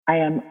I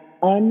am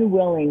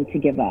unwilling to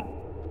give up,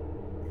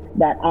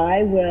 that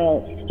I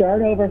will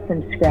start over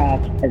from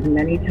scratch as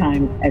many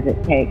times as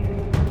it takes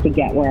to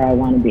get where I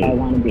want to be.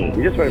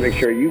 You just want to make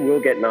sure you will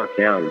get knocked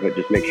down, but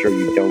just make sure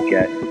you don't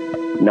get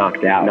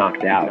knocked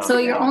out. So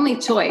your only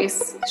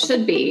choice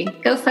should be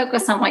go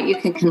focus on what you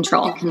can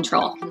control.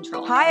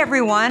 Hi,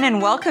 everyone,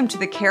 and welcome to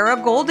the Kara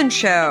Golden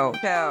Show.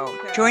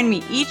 Join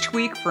me each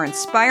week for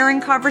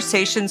inspiring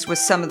conversations with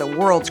some of the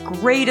world's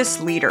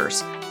greatest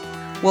leaders.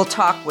 We'll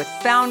talk with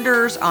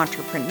founders,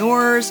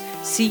 entrepreneurs,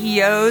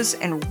 CEOs,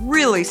 and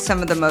really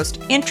some of the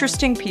most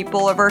interesting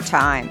people of our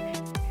time.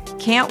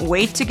 Can't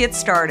wait to get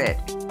started.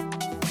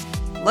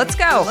 Let's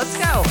go.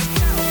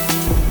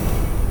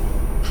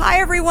 Hi,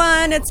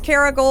 everyone. It's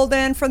Kara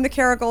Golden from The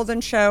Kara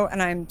Golden Show,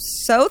 and I'm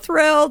so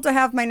thrilled to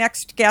have my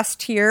next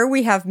guest here.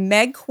 We have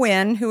Meg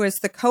Quinn, who is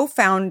the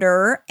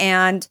co-founder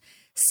and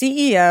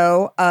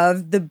CEO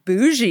of the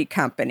Bougie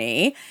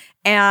company.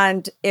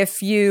 And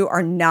if you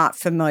are not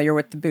familiar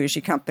with the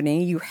Bougie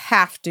company, you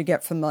have to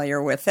get familiar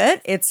with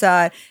it. It's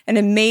an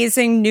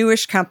amazing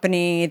newish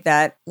company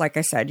that, like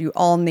I said, you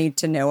all need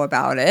to know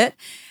about it.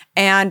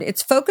 And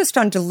it's focused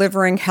on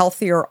delivering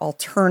healthier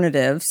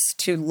alternatives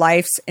to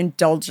life's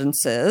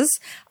indulgences.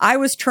 I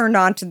was turned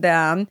on to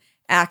them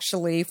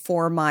actually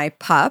for my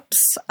pups,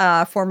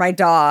 for my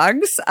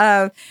dogs,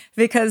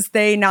 because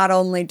they not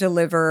only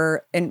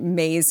deliver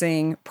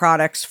amazing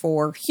products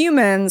for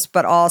humans,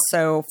 but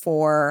also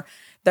for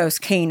those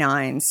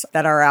canines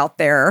that are out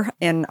there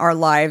in our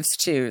lives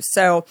too.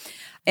 So,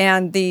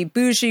 and the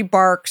Bougie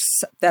barks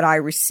that I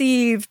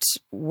received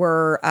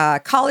were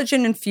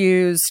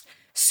collagen-infused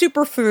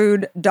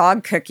superfood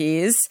dog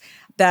cookies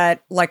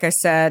that, like I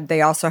said,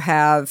 they also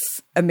have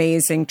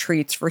amazing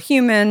treats for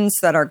humans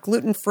that are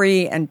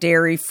gluten-free and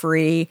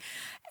dairy-free.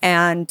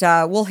 And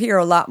we'll hear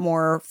a lot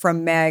more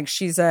from Meg.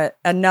 She's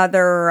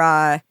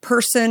another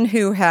person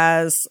who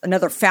has,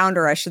 another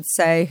founder, I should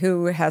say,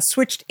 who has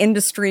switched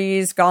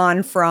industries,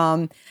 gone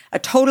from a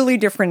totally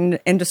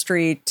different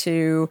industry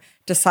to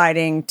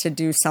deciding to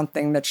do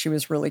something that she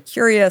was really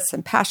curious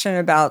and passionate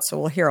about. So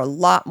we'll hear a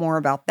lot more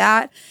about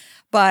that.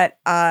 But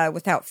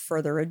without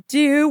further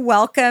ado,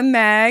 welcome,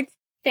 Meg.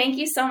 Thank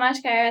you so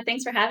much, Kara.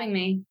 Thanks for having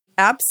me.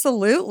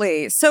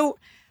 Absolutely. So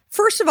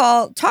first of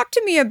all, talk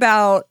to me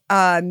about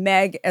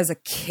Meg as a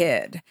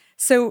kid.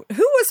 So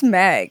who was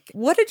Meg?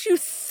 What did you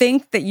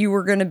think that you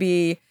were going to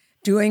be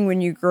doing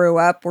when you grew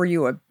up? Were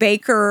you a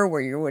baker?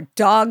 Were you a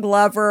dog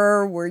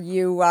lover?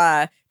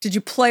 Did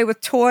you play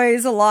with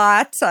toys a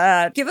lot?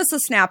 Give us a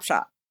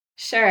snapshot.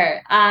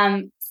 Sure.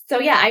 So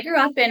yeah, I grew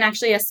up in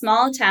actually a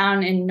small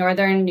town in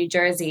northern New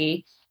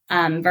Jersey,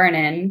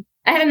 Vernon.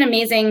 I had an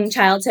amazing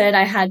childhood.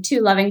 I had two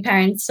loving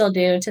parents, still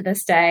do to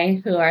this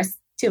day, who are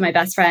two of my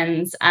best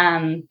friends.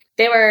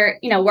 They were,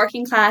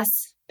 working class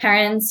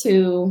parents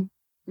who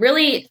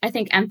really, I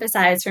think,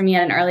 emphasized for me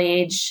at an early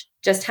age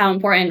just how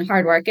important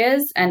hard work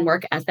is and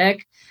work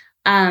ethic.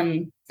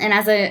 And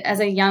as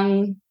a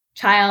young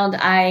child,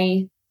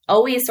 I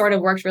always sort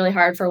of worked really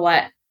hard for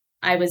what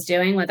I was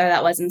doing, whether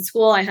that was in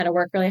school. I had to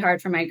work really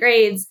hard for my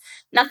grades.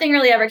 Nothing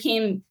really ever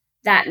came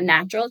that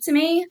natural to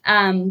me.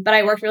 But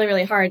I worked really,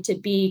 really hard to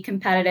be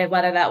competitive,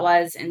 whether that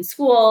was in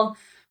school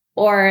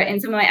or in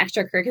some of my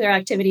extracurricular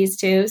activities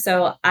too.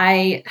 So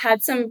I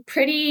had some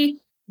pretty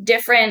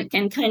different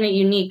and kind of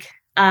unique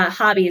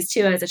hobbies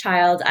too as a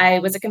child. I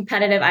was a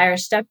competitive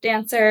Irish step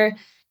dancer,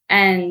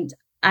 and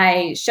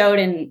I showed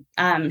in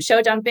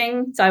show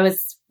jumping. So I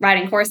was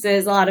riding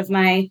horses a lot of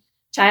my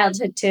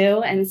childhood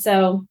too. And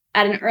so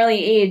at an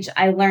early age,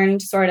 I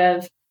learned sort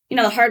of,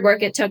 the hard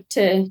work it took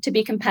to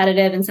be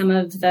competitive in some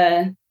of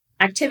the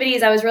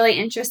activities I was really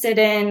interested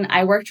in.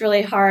 I worked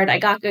really hard. I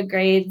got good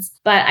grades,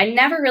 but I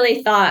never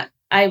really thought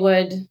I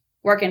would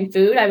work in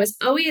food. I was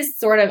always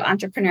sort of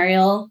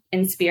entrepreneurial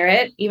in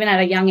spirit. Even at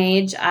a young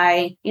age,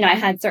 I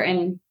had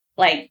certain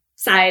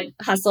side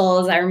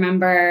hustles. I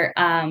remember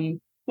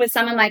with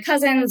some of my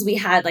cousins, we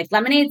had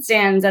lemonade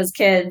stands as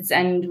kids,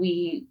 and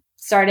we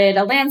started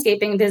a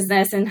landscaping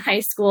business in high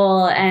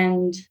school.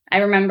 And I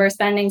remember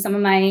spending some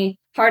of my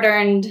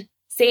hard-earned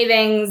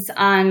savings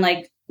on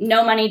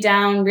no money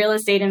down real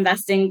estate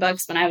investing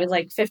books when I was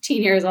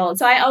 15 years old.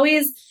 So I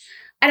always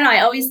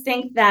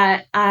think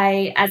that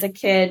as a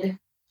kid,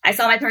 I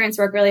saw my parents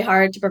work really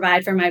hard to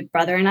provide for my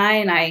brother and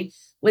I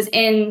was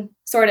in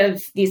sort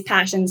of these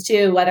passions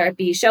too, whether it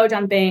be show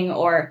jumping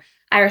or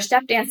Irish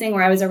step dancing,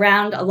 where I was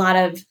around a lot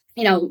of,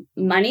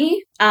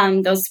 money.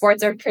 Those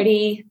sports are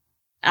pretty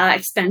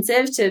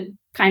expensive to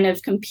kind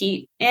of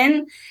compete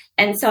in.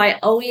 And so I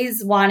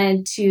always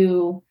wanted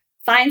to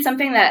find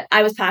something that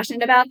I was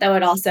passionate about that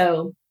would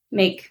also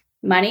make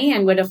money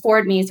and would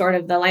afford me sort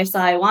of the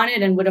lifestyle I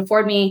wanted and would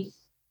afford me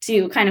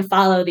to kind of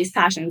follow these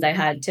passions I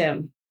had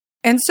too.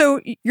 And so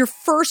your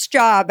first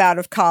job out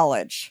of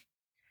college?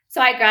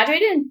 So I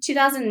graduated in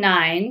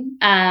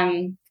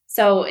 2009.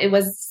 So it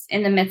was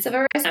in the midst of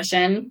a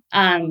recession.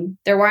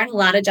 There weren't a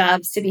lot of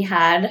jobs to be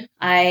had.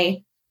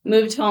 I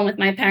moved home with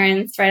my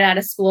parents right out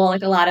of school,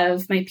 like a lot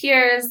of my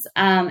peers,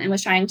 and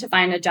was trying to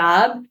find a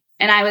job.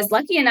 And I was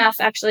lucky enough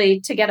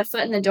actually to get a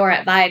foot in the door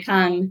at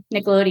Viacom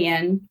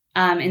Nickelodeon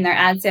in their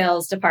ad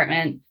sales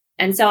department.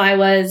 And so I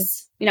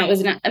was, it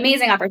was an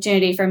amazing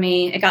opportunity for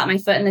me. It got my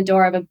foot in the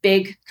door of a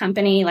big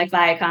company like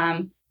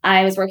Viacom.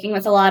 I was working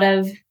with a lot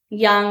of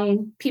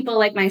young people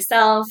like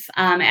myself.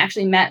 I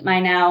actually met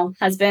my now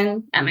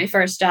husband at my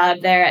first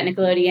job there at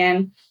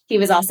Nickelodeon. He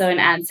was also an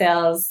ad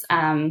sales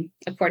a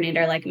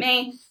coordinator like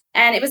me.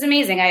 And it was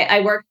amazing.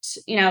 I worked,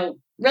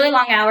 really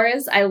long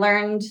hours. I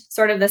learned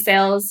sort of the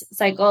sales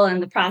cycle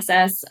and the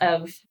process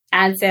of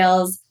ad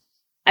sales.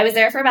 I was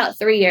there for about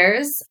 3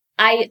 years.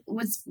 I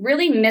was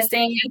really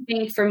missing, I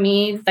think for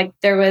me, like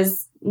there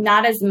was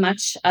not as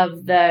much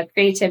of the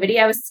creativity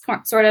I was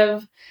sort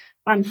of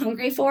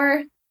hungry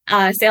for.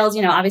 Sales,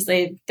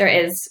 obviously there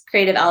is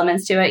creative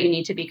elements to it. You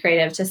need to be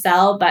creative to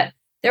sell, but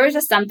there was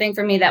just something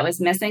for me that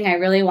was missing. I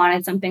really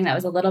wanted something that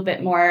was a little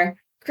bit more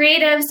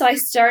creative. So I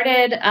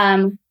started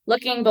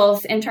looking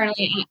both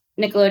internally at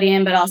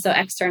Nickelodeon, but also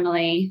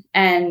externally.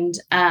 And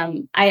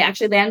I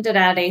actually landed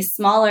at a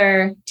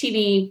smaller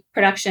TV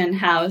production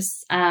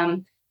house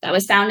that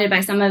was founded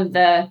by some of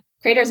the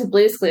creators of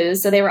Blue's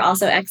Clues. So they were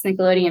also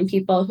ex-Nickelodeon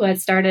people who had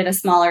started a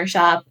smaller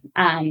shop,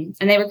 and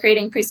they were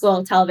creating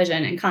preschool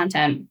television and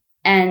content.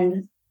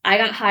 And I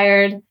got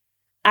hired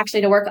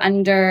actually to work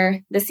under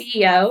the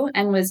CEO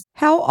and was...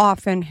 How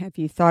often have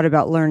you thought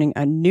about learning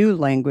a new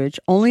language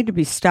only to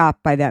be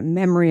stopped by that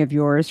memory of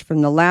yours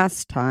from the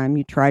last time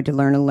you tried to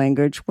learn a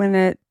language when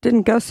it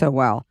didn't go so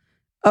well?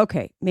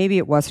 Okay, maybe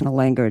it wasn't a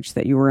language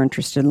that you were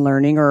interested in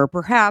learning, or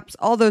perhaps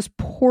all those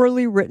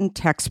poorly written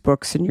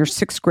textbooks in your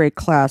 6th grade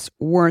class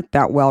weren't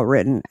that well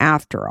written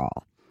after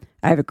all.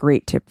 I have a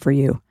great tip for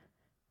you.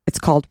 It's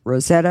called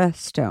Rosetta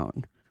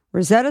Stone.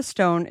 Rosetta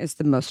Stone is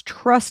the most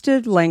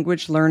trusted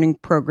language learning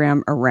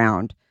program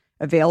around,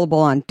 available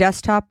on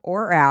desktop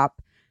or app,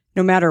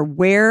 no matter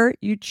where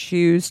you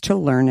choose to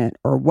learn it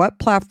or what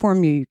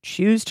platform you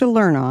choose to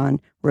learn on.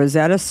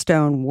 Rosetta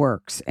Stone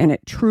works, and it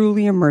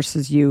truly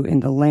immerses you in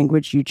the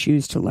language you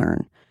choose to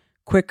learn,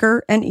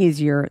 quicker and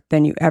easier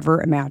than you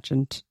ever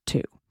imagined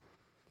to.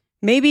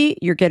 Maybe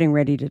you're getting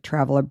ready to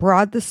travel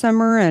abroad this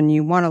summer and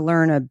you want to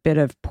learn a bit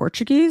of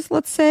Portuguese,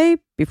 let's say,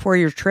 before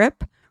your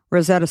trip.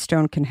 Rosetta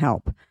Stone can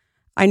help.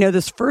 I know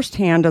this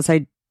firsthand as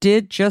I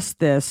did just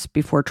this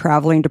before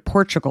traveling to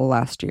Portugal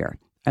last year.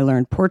 I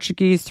learned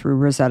Portuguese through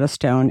Rosetta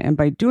Stone, and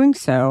by doing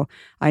so,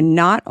 I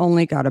not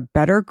only got a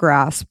better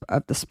grasp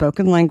of the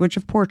spoken language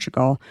of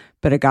Portugal,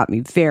 but it got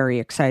me very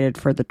excited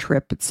for the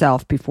trip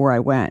itself before I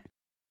went.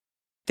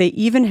 They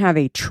even have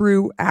a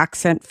true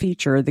accent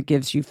feature that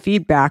gives you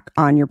feedback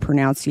on your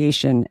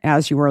pronunciation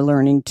as you are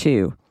learning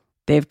too.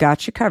 They've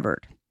got you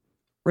covered.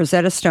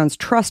 Rosetta Stone's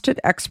trusted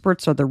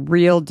experts are the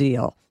real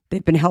deal.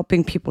 They've been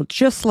helping people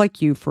just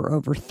like you for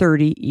over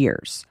 30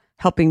 years,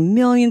 helping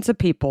millions of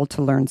people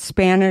to learn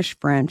Spanish,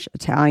 French,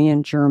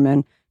 Italian,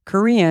 German,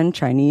 Korean,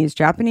 Chinese,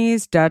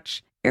 Japanese,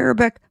 Dutch,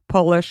 Arabic,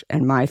 Polish,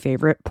 and my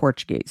favorite,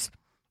 Portuguese.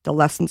 The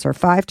lessons are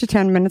 5 to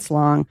 10 minutes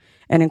long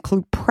and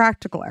include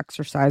practical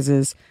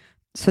exercises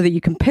so that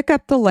you can pick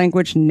up the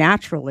language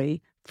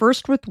naturally,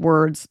 first with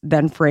words,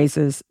 then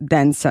phrases,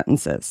 then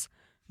sentences.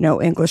 No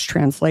English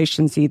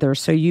translations either,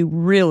 so you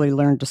really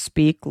learn to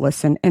speak,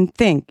 listen, and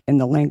think in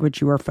the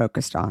language you are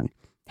focused on,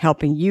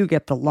 helping you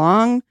get the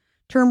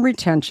long-term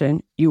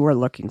retention you are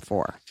looking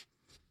for.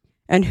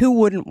 And who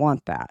wouldn't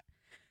want that?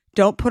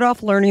 Don't put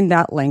off learning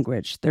that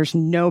language. There's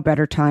no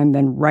better time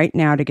than right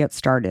now to get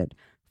started.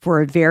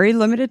 For a very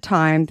limited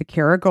time, the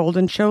Kara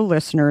Golden Show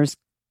listeners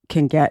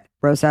can get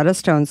Rosetta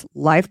Stone's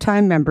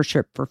lifetime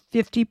membership for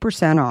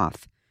 50%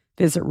 off.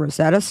 Visit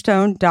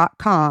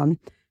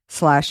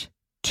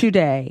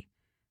rosettastone.com/today.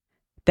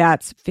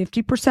 That's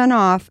 50%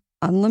 off,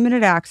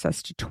 unlimited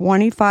access to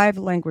 25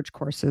 language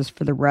courses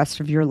for the rest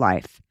of your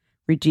life.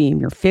 Redeem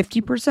your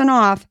 50%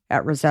 off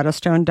at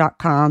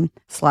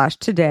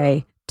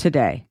rosettastone.com/today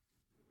today.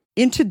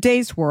 In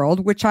today's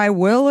world, which I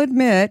will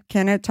admit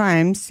can at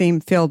times seem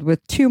filled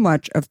with too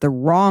much of the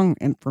wrong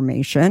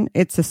information,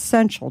 it's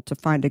essential to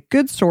find a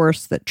good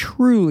source that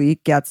truly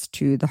gets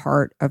to the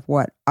heart of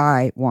what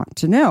I want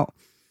to know.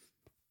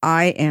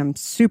 I am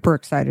super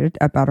excited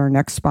about our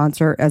next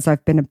sponsor, as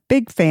I've been a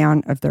big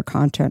fan of their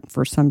content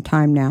for some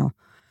time now.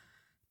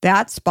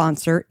 That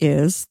sponsor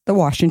is The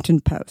Washington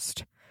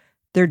Post.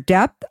 Their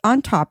depth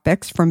on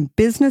topics from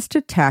business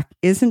to tech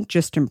isn't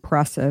just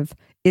impressive,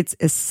 it's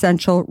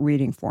essential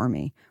reading for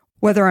me.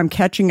 Whether I'm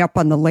catching up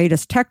on the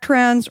latest tech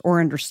trends or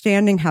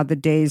understanding how the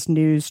day's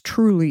news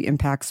truly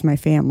impacts my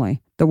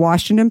family, The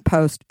Washington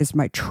Post is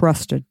my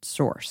trusted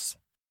source.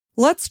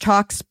 Let's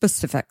talk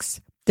specifics.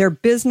 Their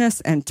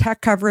business and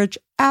tech coverage,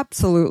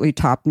 absolutely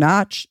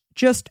top-notch.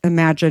 Just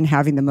imagine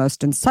having the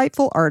most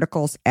insightful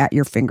articles at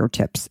your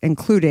fingertips,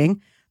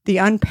 including the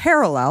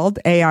unparalleled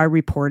AI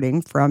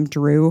reporting from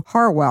Drew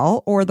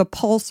Harwell or the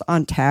pulse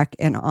on tech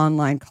and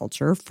online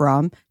culture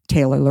from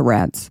Taylor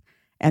Lorenz.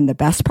 And the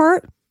best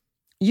part?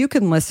 You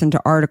can listen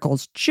to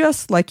articles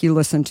just like you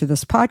listen to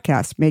this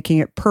podcast, making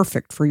it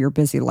perfect for your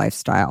busy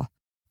lifestyle.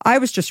 I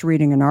was just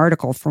reading an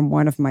article from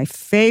one of my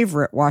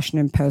favorite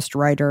Washington Post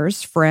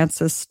writers,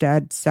 Frances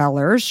Stead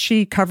Sellers.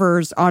 She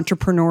covers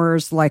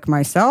entrepreneurs like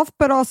myself,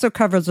 but also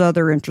covers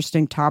other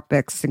interesting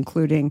topics,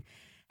 including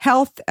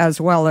health,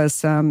 as well as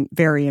some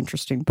very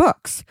interesting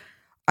books.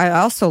 I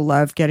also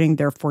love getting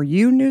their For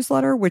You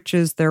newsletter, which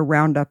is their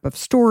roundup of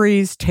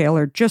stories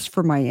tailored just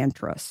for my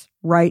interests,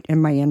 right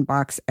in my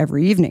inbox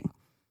every evening.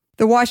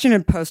 The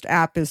Washington Post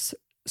app is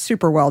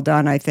super well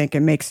done, I think. It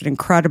makes it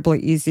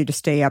incredibly easy to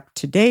stay up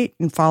to date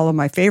and follow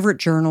my favorite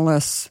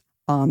journalists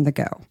on the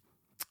go.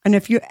 And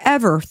if you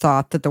ever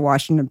thought that the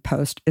Washington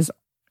Post is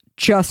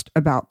just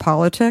about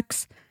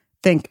politics,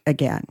 think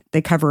again.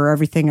 They cover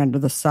everything under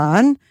the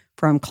sun,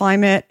 from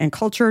climate and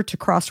culture to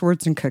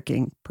crosswords and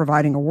cooking,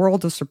 providing a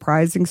world of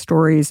surprising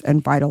stories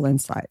and vital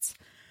insights.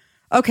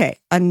 Okay,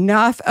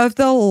 enough of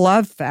the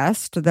love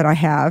fest that I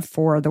have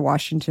for the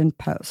Washington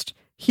Post.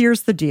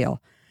 Here's the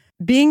deal.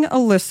 Being a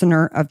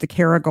listener of The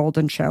Kara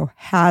Goldin Show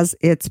has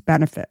its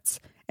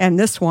benefits, and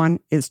this one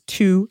is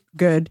too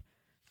good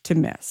to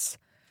miss.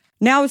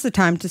 Now is the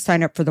time to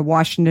sign up for the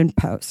Washington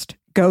Post.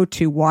 Go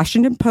to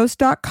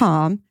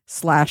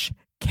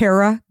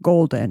washingtonpost.com/Kara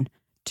Goldin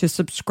to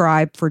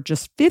subscribe for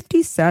just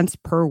 50 cents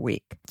per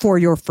week for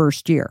your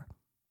first year.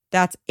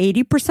 That's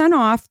 80%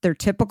 off their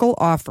typical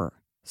offer.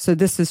 So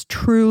this is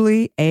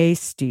truly a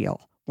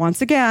steal.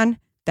 Once again,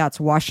 that's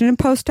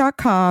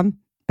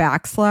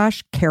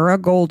washingtonpost.com/Kara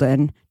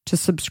Goldin to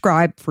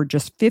subscribe for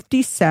just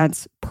 50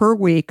 cents per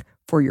week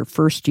for your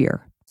first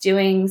year.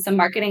 Doing some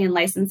marketing and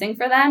licensing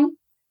for them.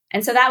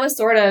 And so that was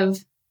sort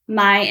of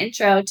my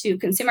intro to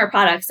consumer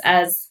products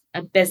as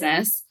a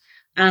business.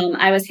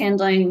 I was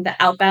handling the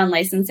outbound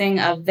licensing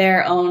of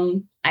their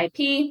own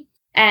IP,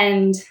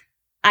 and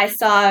I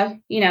saw,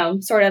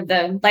 sort of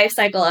the life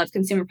cycle of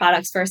consumer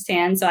products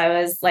firsthand. So I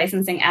was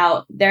licensing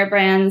out their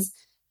brands,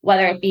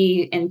 whether it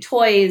be in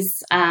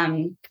toys,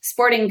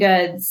 sporting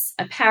goods,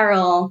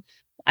 apparel.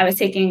 I was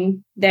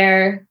taking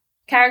their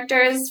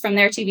characters from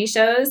their TV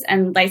shows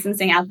and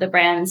licensing out the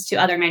brands to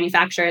other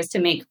manufacturers to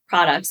make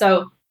products.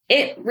 So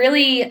it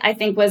really, I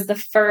think, was the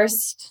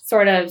first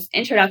sort of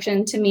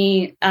introduction to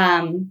me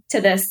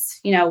to this,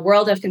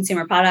 world of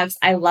consumer products.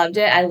 I loved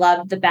it. I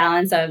loved the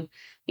balance of,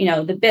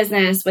 the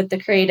business with the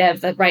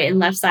creative, the right and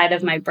left side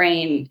of my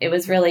brain. It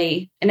was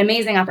really an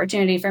amazing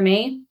opportunity for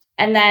me.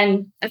 And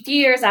then a few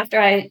years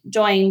after I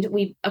joined,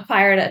 we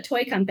acquired a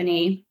toy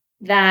company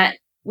that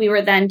we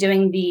were then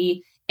doing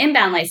the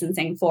inbound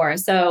licensing for.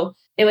 So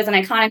it was an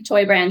iconic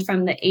toy brand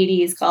from the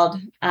 80s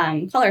called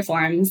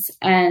Colorforms.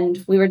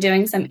 And we were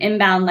doing some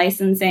inbound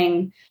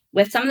licensing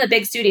with some of the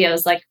big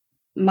studios like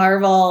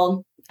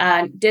Marvel,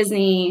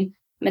 Disney,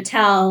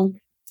 Mattel.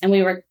 And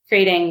we were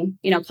creating,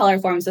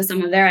 Colorforms with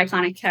some of their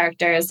iconic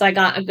characters. So I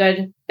got a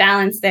good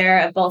balance there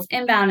of both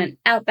inbound and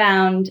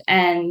outbound.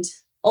 And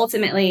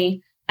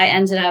ultimately, I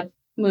ended up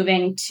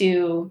moving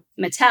to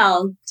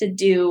Mattel to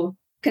do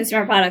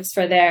consumer products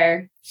for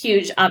their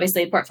huge,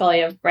 obviously,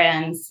 portfolio of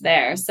brands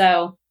there.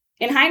 So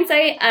in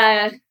hindsight,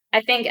 I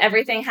think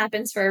everything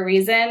happens for a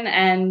reason,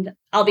 and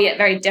albeit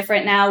very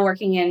different now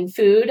working in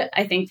food,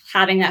 I think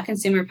having that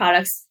consumer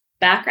products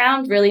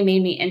background really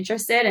made me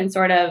interested in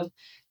sort of,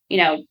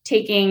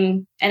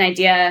 taking an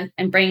idea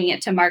and bringing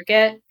it to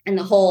market, and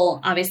the whole,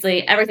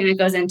 obviously, everything that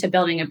goes into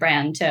building a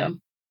brand too.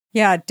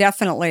 Yeah,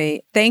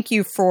 definitely. Thank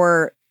you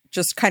for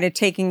just kind of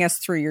taking us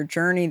through your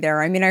journey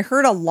there. I mean, I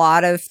heard a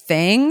lot of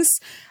things.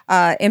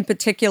 In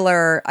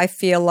particular, I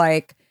feel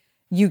like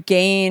you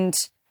gained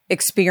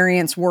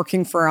experience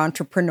working for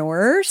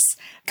entrepreneurs,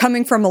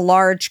 coming from a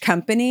large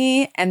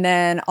company, and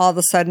then all of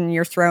a sudden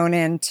you're thrown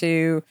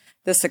into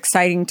this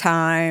exciting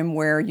time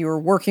where you were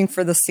working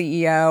for the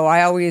CEO.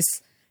 I always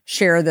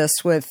share this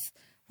with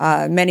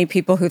many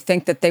people who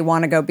think that they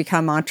want to go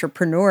become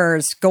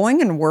entrepreneurs.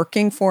 Going and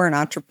working for an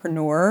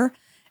entrepreneur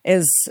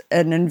is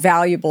an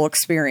invaluable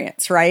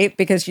experience, right?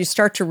 Because you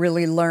start to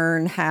really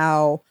learn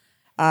how,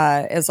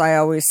 as I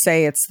always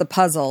say, it's the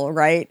puzzle,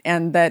 right?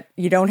 And that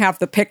you don't have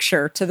the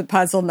picture to the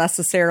puzzle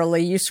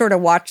necessarily. You sort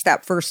of watch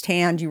that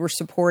firsthand. You were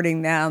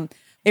supporting them.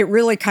 It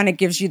really kind of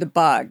gives you the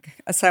bug.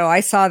 So I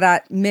saw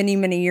that many,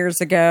 many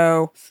years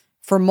ago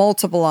for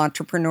multiple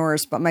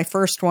entrepreneurs, but my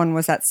first one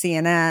was at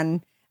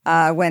CNN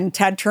when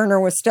Ted Turner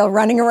was still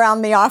running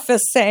around the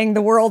office saying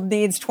the world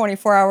needs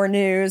 24-hour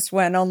news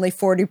when only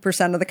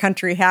 40% of the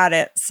country had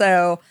it.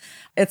 So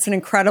it's an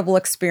incredible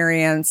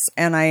experience.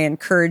 And I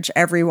encourage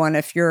everyone,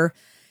 if you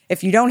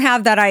don't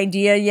have that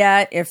idea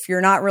yet, if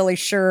you're not really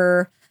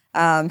sure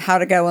how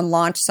to go and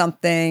launch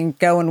something,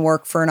 go and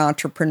work for an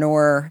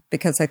entrepreneur,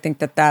 because I think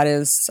that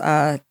is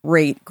a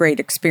great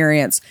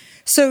experience.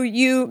 So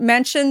you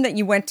mentioned that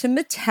you went to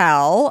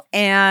Mattel,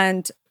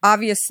 and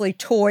obviously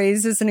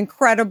toys is an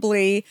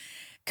incredibly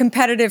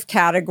competitive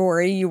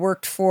category. You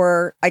worked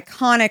for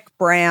iconic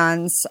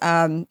brands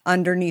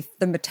underneath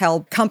the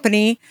Mattel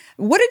company.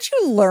 What did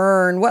you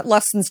learn? What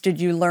lessons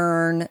did you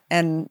learn?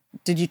 And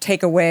did you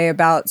take away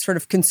about sort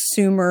of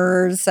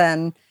consumers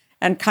and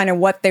kind of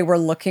what they were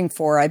looking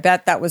for? I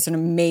bet that was an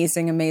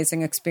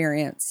amazing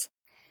experience.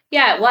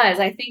 Yeah, it was.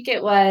 I think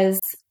it was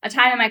a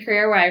time in my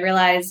career where I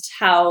realized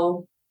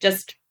how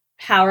just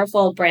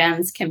powerful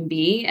brands can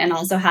be, and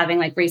also having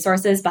like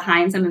resources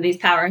behind some of these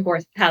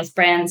powerhouse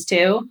brands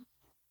too.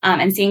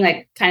 And seeing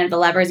like kind of the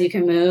levers you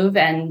can move,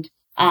 and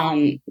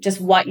just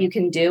what you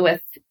can do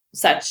with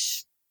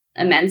such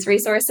immense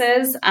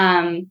resources.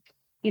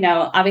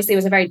 Obviously it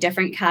was a very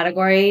different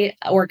category,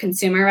 or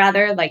consumer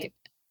rather, like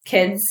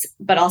kids,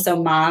 but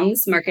also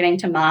moms, marketing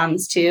to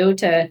moms too,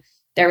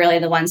 they're really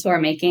the ones who are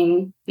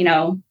making,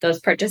 those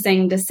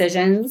purchasing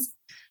decisions.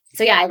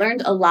 So yeah, I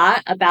learned a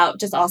lot about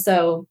just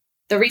also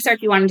the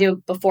research you want to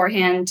do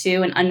beforehand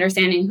too, and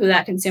understanding who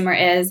that consumer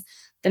is,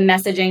 the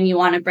messaging you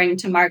want to bring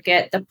to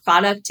market, the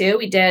product too.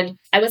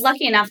 I was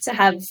lucky enough to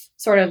have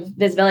sort of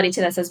visibility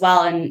to this as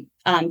well.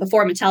 And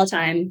before Mattel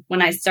time,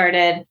 when I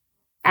started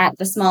at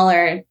the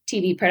smaller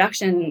TV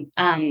production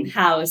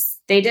house,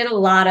 they did a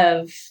lot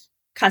of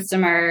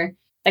customer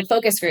like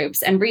focus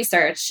groups and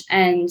research.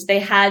 And they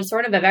had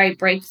sort of a very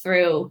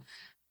breakthrough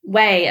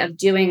way of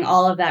doing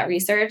all of that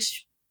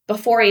research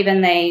before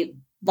even they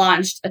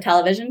launched a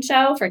television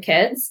show for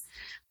kids.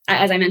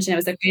 As I mentioned, it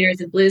was the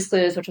creators of Blue's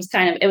Clues, which was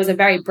it was a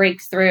very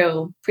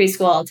breakthrough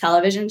preschool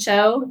television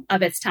show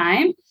of its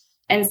time.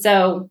 And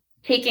so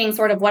taking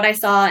sort of what I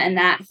saw in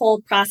that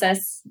whole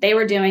process they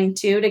were doing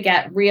too, to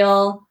get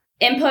real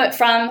input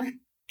from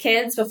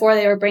kids before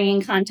they were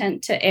bringing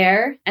content to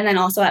air. And then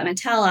also at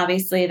Mattel,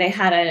 obviously, they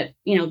had a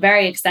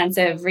very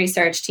extensive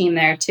research team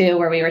there too,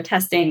 where we were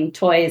testing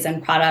toys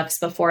and products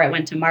before it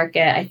went to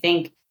market. I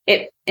think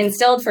it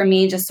instilled for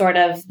me just sort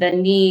of the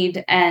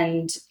need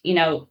and,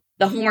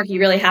 the homework you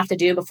really have to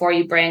do before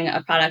you bring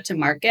a product to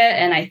market.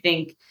 And I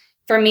think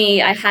for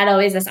me, I had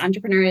always this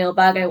entrepreneurial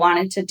bug. I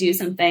wanted to do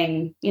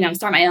something,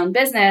 start my own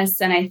business.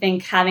 And I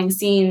think having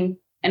seen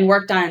and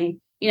worked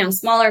on,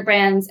 smaller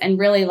brands and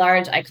really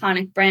large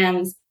iconic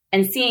brands,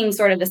 and seeing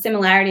sort of the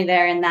similarity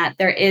there in that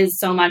there is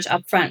so much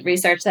upfront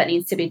research that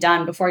needs to be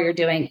done before you're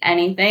doing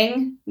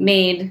anything,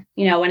 made,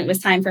 when it was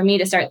time for me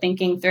to start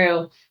thinking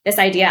through this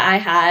idea I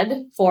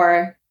had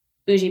for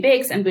Bougie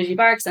Bakes and Bougie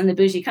Barks and the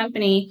Bougie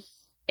Company,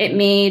 it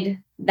made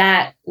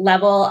that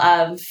level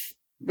of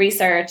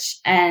research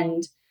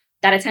and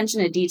that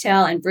attention to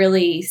detail and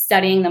really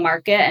studying the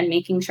market and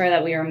making sure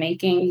that we were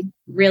making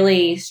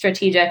really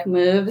strategic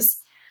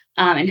moves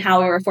and how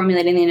we were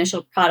formulating the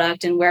initial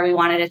product and where we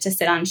wanted it to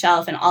sit on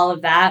shelf. And all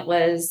of that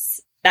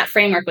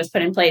framework was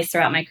put in place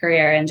throughout my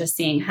career, and just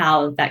seeing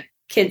how that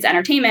kids'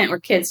 entertainment or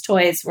kids'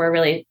 toys were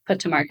really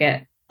put to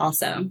market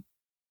also.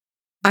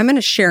 I'm going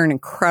to share an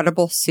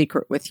incredible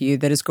secret with you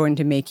that is going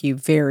to make you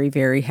very,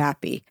 very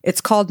happy.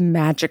 It's called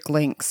Magic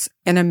Links.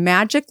 And a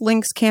Magic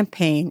Links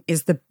campaign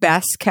is the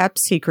best kept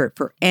secret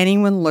for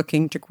anyone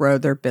looking to grow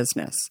their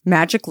business.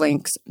 Magic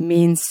Links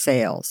means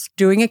sales.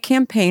 Doing a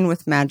campaign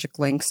with Magic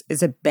Links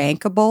is a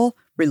bankable,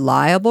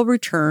 reliable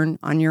return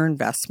on your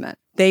investment.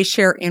 They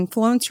share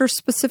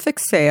influencer-specific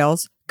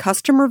sales,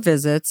 customer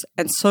visits,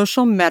 and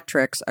social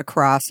metrics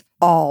across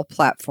all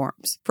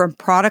platforms. From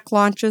product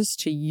launches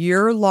to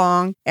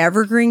year-long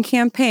evergreen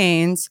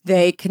campaigns,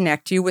 they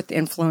connect you with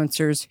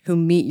influencers who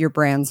meet your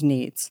brand's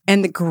needs.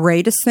 And the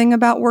greatest thing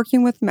about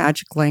working with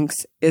Magic Links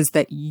is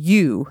that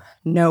you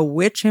know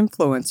which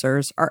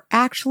influencers are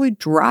actually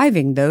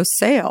driving those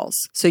sales,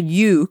 so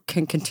you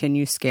can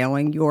continue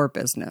scaling your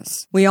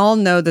business. We all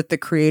know that the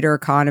creator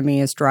economy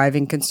is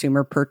driving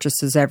consumer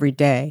purchases every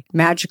day.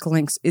 Magic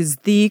Links is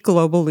the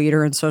global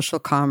leader in social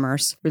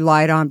commerce,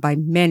 relied on by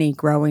many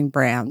growing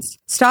brands.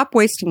 Stop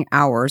wasting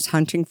hours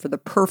hunting for the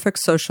perfect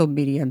social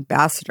media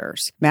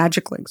ambassadors.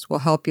 Magic Links will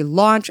help you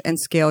launch and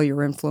scale your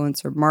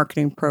influencer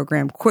marketing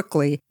program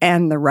quickly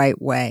and the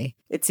right way.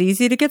 It's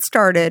easy to get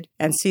started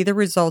and see the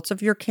results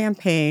of your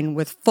campaign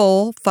with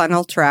full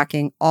funnel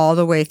tracking all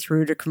the way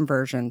through to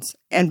conversions.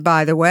 And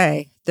by the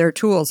way, their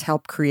tools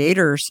help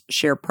creators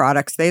share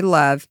products they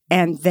love,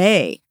 and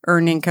they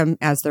earn income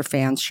as their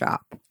fans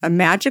shop. A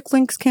Magic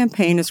Links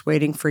campaign is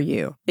waiting for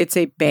you. It's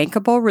a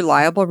bankable,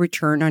 reliable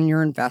return on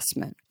your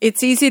investment.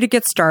 It's easy to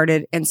get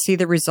started and see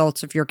the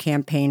results of your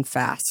campaign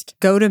fast.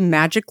 Go to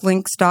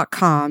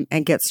magiclinks.com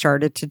and get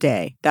started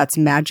today. That's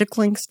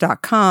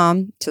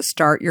magiclinks.com to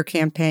start your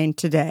campaign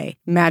today.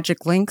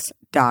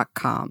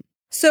 magiclinks.com.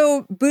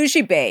 So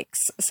Bougie Bakes.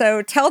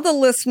 So tell the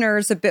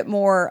listeners a bit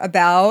more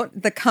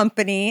about the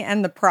company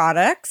and the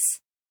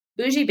products.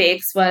 Bougie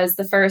Bakes was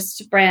the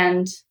first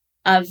brand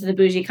of the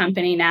Bougie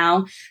Company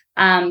now.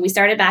 We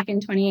started back in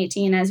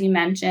 2018, as you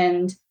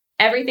mentioned.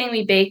 Everything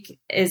we bake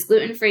is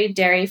gluten-free,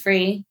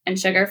 dairy-free, and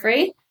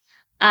sugar-free.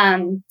 A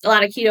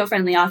lot of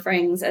keto-friendly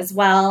offerings as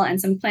well, and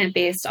some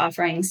plant-based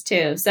offerings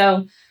too.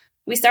 So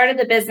we started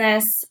the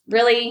business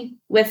really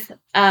with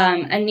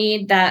a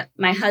need that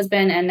my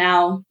husband and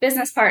now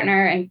business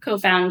partner and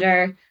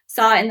co-founder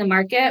saw in the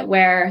market,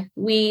 where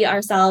we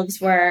ourselves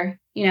were,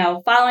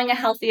 following a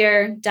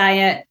healthier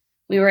diet.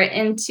 We were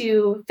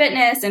into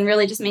fitness and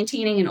really just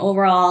maintaining an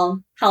overall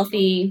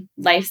healthy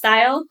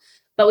lifestyle.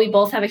 But we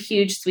both have a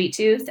huge sweet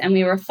tooth, and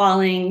we were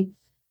falling,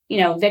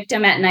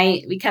 victim at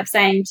night. We kept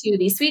saying to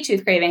these sweet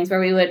tooth cravings,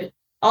 where we would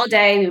all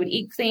day. We would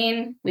eat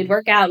clean, we'd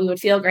work out, we would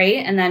feel great.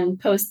 And then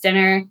post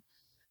dinner,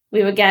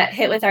 we would get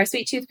hit with our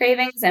sweet tooth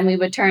cravings and we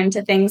would turn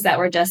to things that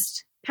were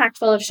just packed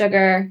full of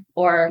sugar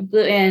or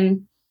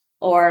gluten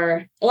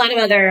or a lot of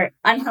other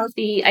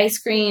unhealthy ice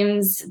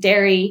creams,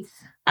 dairy.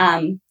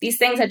 These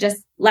things had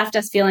just left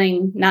us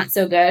feeling not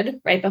so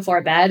good right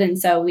before bed. And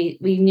so we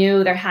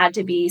knew there had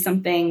to be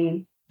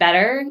something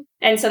better.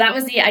 And so that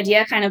was the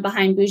idea kind of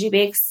behind Bougie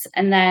Bakes.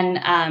 And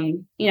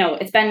then,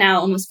 it's been now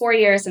almost 4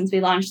 years since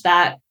we launched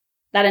that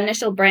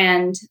initial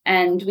brand.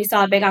 And we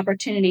saw a big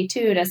opportunity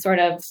too, to sort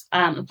of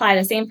apply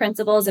the same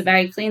principles, a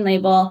very clean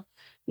label,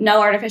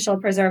 no artificial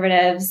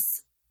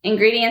preservatives,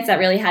 ingredients that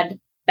really had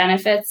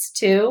benefits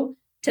too,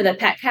 to the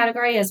pet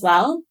category as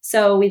well.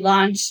 So we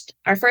launched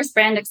our first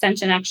brand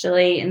extension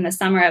actually in the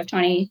summer of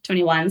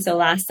 2021. So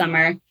last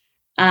summer,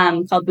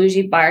 called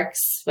Bougie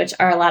Barks, which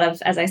are a lot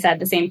of, as I said,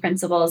 the same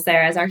principles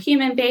there as our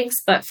human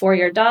bakes, but for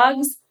your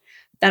dogs,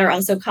 that are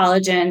also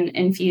collagen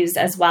infused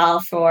as well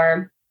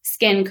for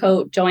skin,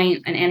 coat,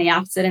 joint, and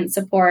antioxidant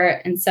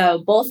support. And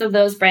so both of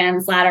those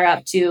brands ladder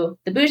up to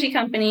the Bougie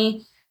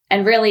company.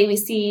 And really we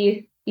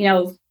see,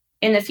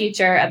 in the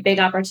future, a big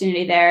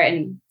opportunity there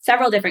in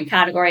several different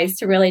categories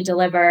to really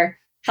deliver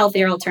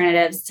healthier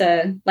alternatives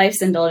to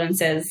life's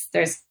indulgences.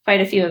 There's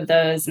quite a few of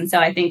those. And so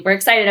I think we're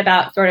excited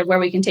about sort of where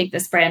we can take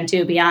this brand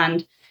to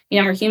beyond,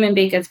 our human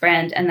baked goods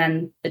brand and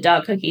then the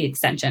dog cookie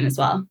extension as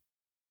well.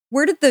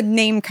 Where did the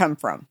name come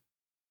from?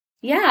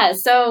 Yeah,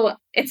 so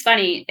it's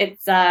funny.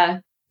 It's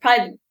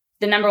probably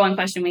the number one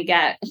question we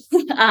get.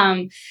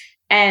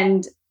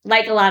 And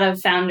like a lot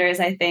of founders,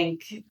 I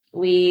think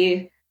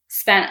we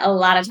spent a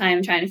lot of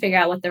time trying to figure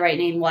out what the right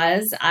name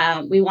was.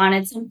 We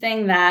wanted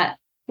something that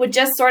would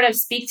just sort of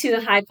speak to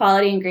the high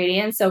quality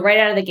ingredients. So right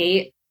out of the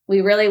gate,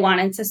 we really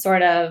wanted to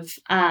sort of,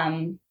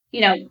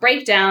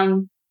 break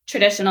down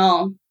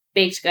traditional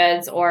baked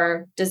goods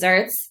or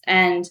desserts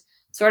and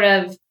sort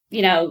of,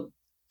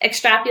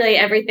 extrapolate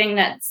everything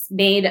that's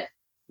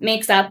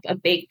makes up a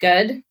baked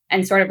good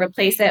and sort of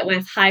replace it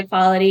with high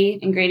quality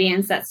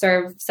ingredients that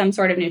serve some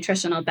sort of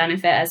nutritional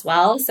benefit as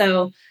well.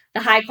 So the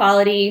high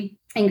quality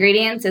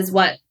ingredients is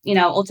what,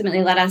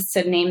 ultimately led us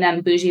to name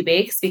them Bougie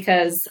Bakes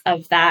because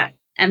of that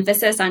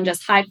emphasis on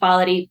just high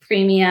quality,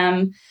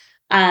 premium.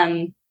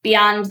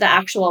 Beyond the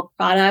actual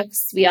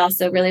products, we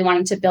also really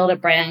wanted to build a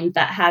brand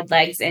that had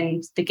legs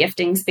in the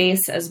gifting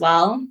space as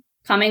well.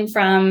 Coming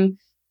from,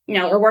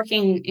 we're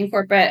working in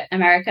corporate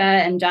America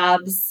and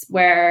jobs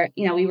where,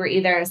 we were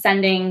either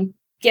sending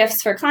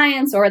gifts for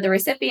clients or the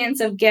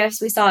recipients of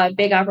gifts. We saw a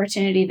big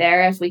opportunity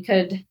there if we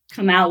could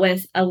come out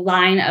with a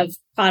line of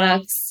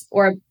products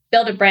or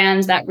build a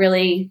brand that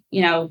really,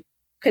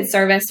 could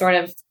service sort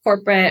of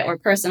corporate or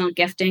personal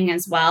gifting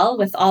as well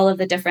with all of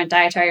the different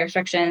dietary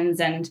restrictions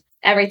and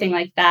everything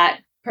like that,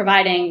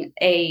 providing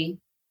a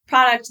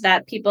product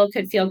that people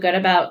could feel good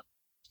about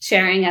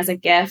sharing as a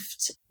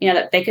gift,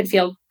 that they could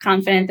feel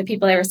confident the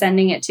people they were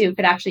sending it to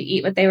could actually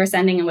eat what they were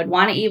sending and would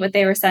want to eat what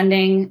they were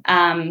sending.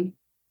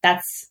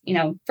 That's,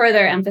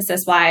 further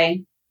emphasis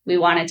why we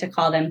wanted to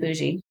call them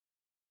Bougie.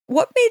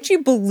 What made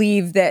you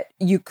believe that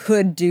you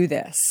could do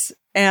this?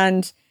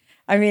 And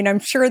I mean, I'm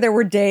sure there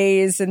were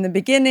days in the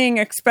beginning,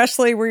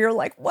 especially where you're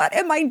like, what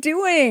am I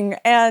doing?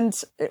 And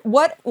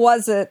what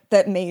was it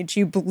that made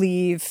you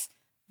believe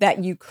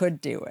that you could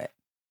do it?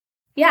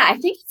 Yeah, I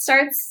think it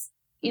starts,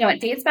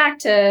 it dates back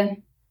to,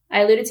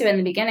 I alluded to it in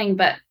the beginning,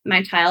 but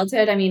my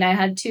childhood. I mean, I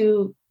had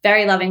two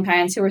very loving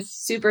parents who were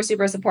super,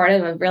 super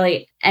supportive of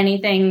really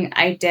anything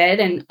I did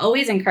and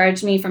always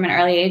encouraged me from an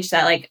early age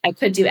that like I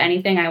could do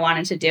anything I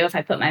wanted to do if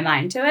I put my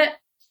mind to it.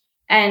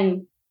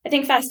 And I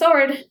think fast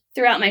forward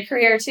throughout my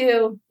career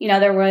too,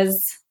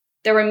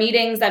 there were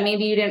meetings that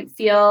maybe you didn't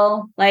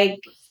feel like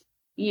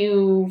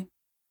you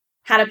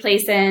had a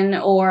place in,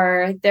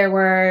 or there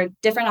were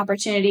different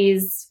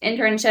opportunities,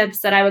 internships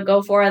that I would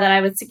go for that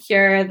I would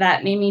secure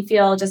that made me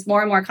feel just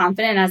more and more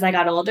confident as I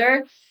got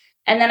older.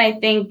 And then I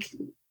think,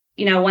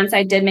 once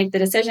I did make the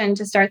decision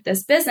to start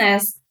this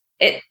business,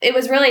 it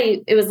was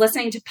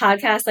listening to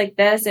podcasts like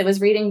this. It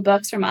was reading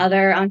books from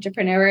other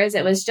entrepreneurs.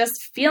 It was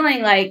just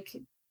feeling like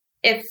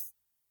if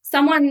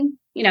someone,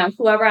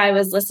 whoever I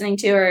was listening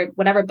to or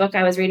whatever book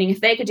I was reading, if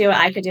they could do it,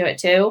 I could do it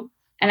too.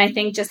 And I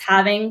think just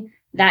having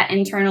that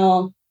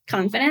internal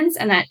confidence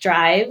and that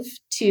drive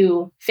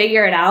to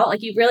figure it out,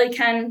 like you really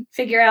can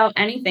figure out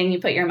anything you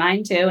put your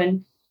mind to.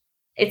 And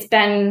it's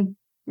been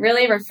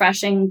really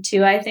refreshing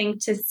too, I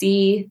think, to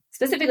see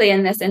specifically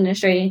in this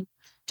industry,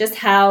 just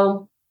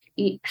how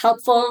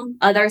helpful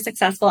other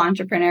successful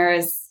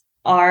entrepreneurs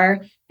are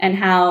and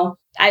how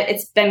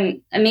it's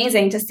been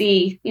amazing to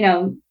see,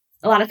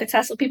 a lot of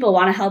successful people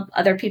want to help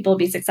other people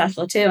be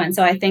successful too. And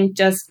so I think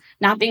just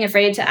not being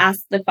afraid to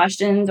ask the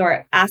questions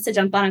or ask to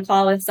jump on a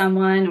call with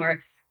someone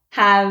or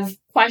have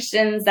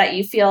questions that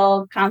you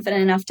feel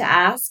confident enough to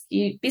ask,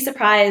 you'd be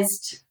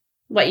surprised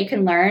what you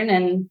can learn.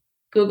 And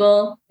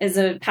Google is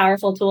a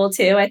powerful tool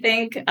too. I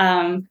think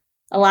a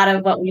lot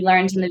of what we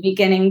learned in the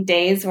beginning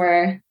days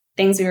were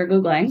things we were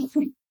Googling.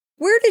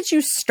 Where did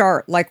you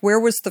start? Like, where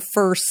was the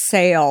first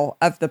sale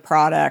of the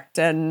product?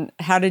 And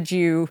how did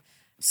you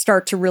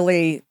start to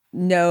really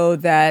know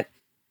that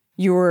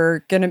you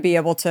were going to be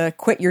able to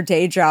quit your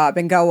day job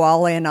and go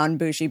all in on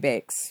Bougie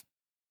Bakes?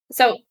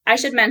 So I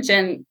should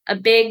mention a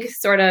big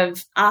sort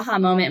of aha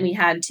moment we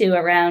had too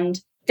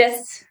around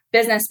this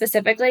business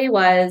specifically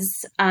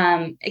was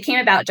it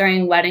came about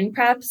during wedding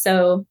prep.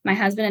 So my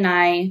husband and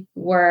I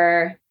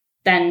were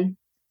then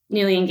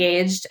newly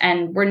engaged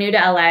and we're new to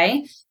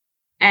LA.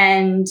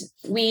 And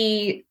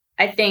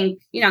I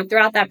think,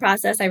 throughout that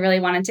process, I really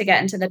wanted to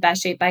get into the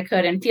best shape I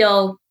could and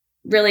feel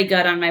really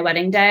good on my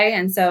wedding day.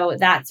 And so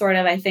that sort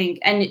of, I think,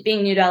 and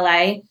being new to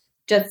LA,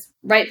 just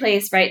right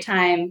place, right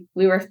time,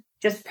 we were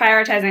just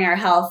prioritizing our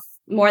health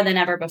more than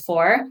ever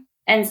before.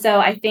 And so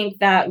I think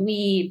that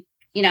we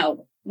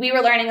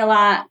were learning a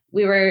lot.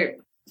 We were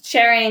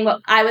sharing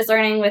what I was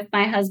learning with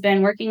my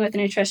husband, working with a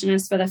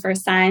nutritionist for the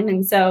first time.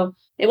 And so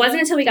it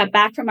wasn't until we got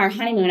back from our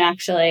honeymoon,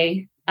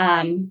 actually.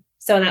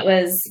 So that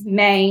was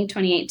May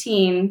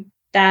 2018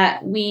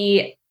 that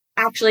we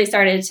actually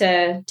started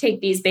to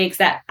take these bakes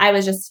that I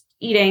was just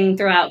eating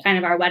throughout kind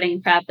of our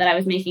wedding prep that I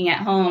was making at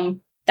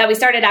home, that we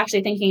started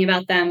actually thinking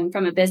about them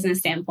from a business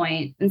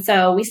standpoint. And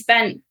so we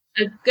spent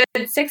a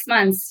good 6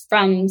 months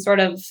from sort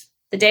of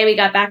the day we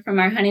got back from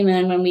our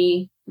honeymoon when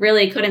we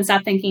really couldn't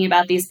stop thinking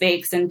about these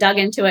bakes and dug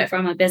into it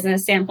from a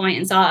business standpoint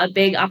and saw a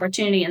big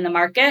opportunity in the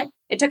market.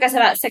 It took us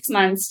about 6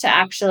 months to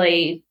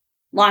actually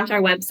launch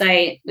our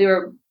website. We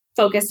were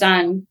focused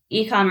on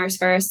e-commerce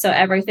first. So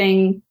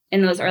everything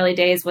in those early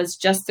days was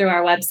just through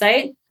our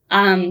website.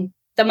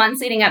 The months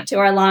leading up to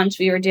our launch,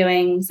 we were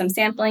doing some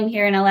sampling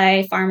here in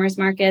LA, farmers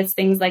markets,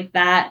 things like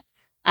that.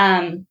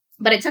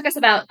 But it took us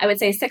about, I would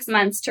say, 6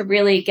 months to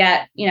really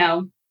get,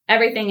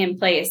 everything in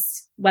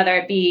place, whether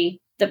it be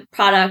the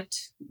product,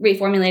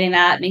 reformulating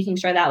that, making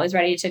sure that was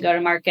ready to go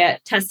to market,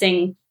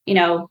 testing,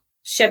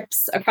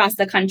 ships across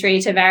the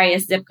country to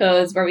various zip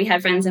codes where we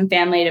had friends and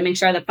family to make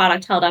sure the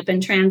product held up in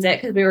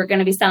transit because we were going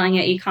to be selling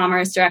it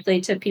e-commerce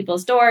directly to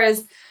people's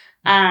doors.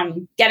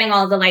 Getting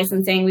all of the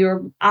licensing. We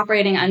were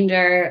operating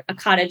under a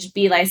cottage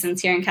bee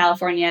license here in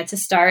California to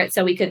start,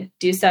 so we could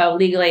do so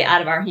legally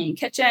out of our home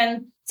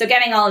kitchen. So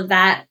getting all of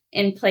that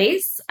in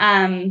place.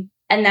 And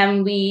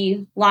then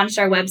we launched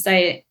our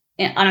website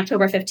on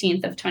October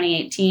 15th of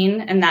 2018.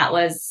 And that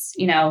was,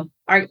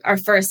 our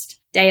first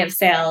day of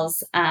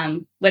sales,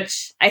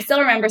 which I still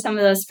remember some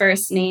of those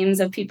first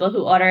names of people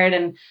who ordered.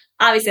 And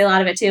obviously a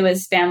lot of it too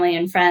was family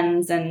and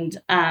friends and,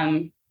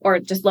 or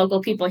just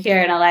local people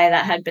here in LA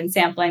that had been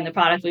sampling the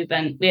product. We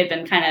had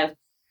been kind of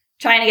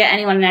trying to get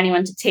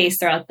anyone to taste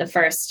throughout the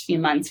first few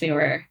months we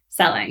were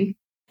selling.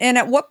 And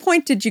at what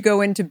point did you go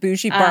into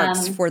Bougie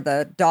Barks for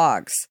the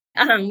dogs?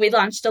 We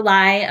launched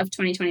July of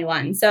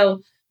 2021.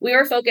 So we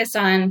were focused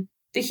on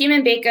the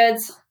human baked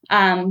goods,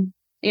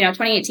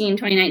 2018,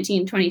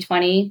 2019,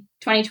 2020.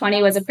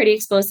 2020 was a pretty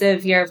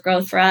explosive year of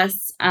growth for us.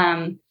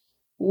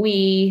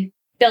 We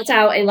built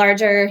out a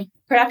larger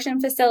production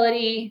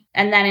facility.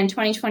 And then in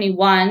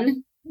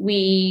 2021,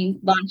 we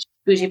launched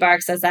Bougie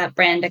Barks as that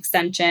brand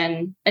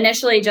extension,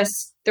 initially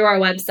just through our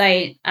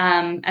website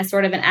as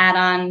sort of an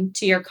add-on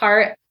to your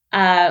cart.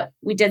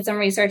 We did some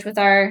research with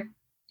our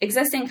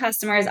existing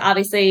customers.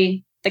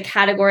 Obviously, the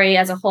category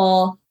as a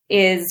whole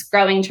is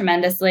growing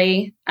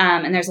tremendously.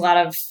 And there's a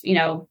lot of,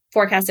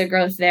 forecasted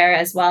growth there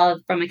as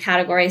well from a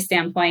category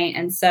standpoint.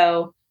 And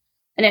so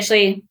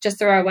initially just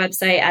through our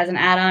website as an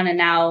add-on, and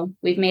now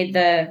we've made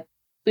the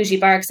Bougie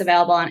Barks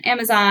available on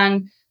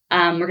Amazon.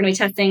 We're going to be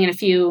testing in a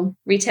few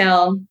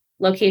retail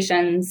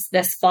locations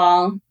this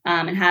fall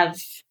and have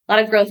a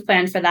lot of growth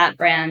planned for that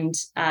brand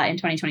in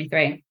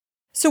 2023.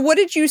 So what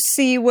did you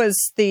see was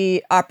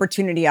the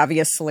opportunity?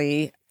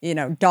 Obviously,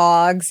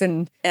 dogs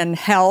and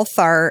health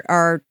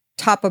are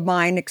top of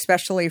mind,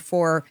 especially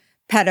for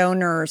pet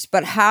owners.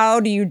 But how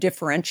do you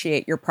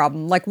differentiate your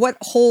problem? Like, what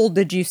hole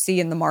did you see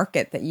in the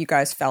market that you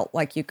guys felt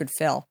like you could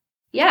fill?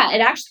 Yeah, it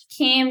actually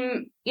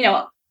came,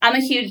 I'm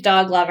a huge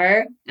dog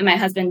lover, and my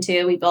husband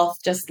too. We both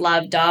just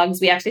love dogs.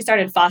 We actually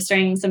started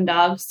fostering some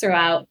dogs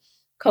throughout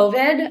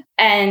COVID,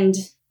 and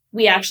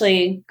we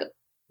actually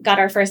got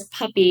our first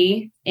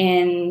puppy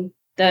in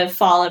the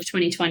fall of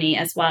 2020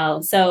 as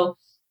well. So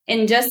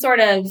in just sort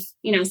of,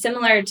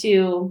 similar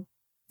to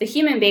the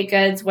human baked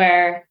goods,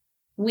 where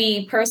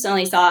we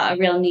personally saw a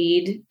real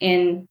need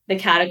in the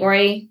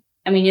category,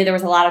 and we knew there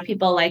was a lot of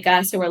people like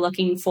us who were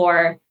looking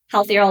for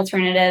healthier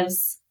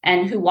alternatives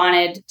and who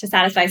wanted to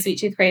satisfy sweet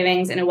tooth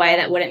cravings in a way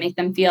that wouldn't make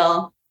them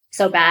feel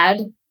so bad.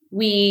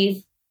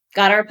 We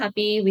got our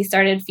puppy. We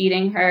started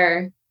feeding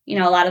her, a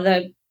lot of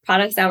the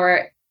products that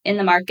were in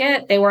the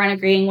market. They weren't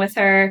agreeing with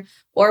her,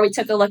 or we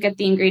took a look at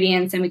the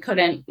ingredients and we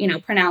couldn't,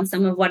 pronounce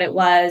some of what it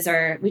was,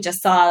 or we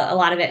just saw a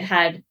lot of it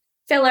had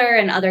filler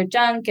and other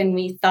junk. And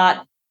we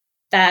thought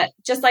that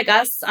just like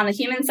us on the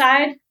human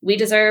side, we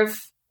deserve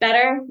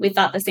better. We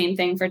thought the same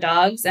thing for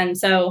dogs. And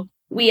so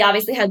we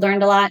obviously had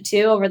learned a lot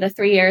too over the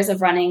 3 years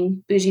of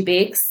running Bougie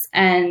Bakes.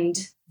 And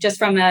just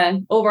from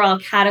an overall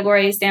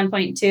category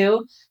standpoint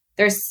too,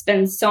 there's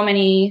been so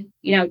many,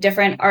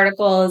 different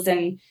articles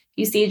and,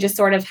 you see just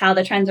sort of how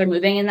the trends are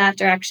moving in that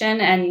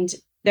direction. And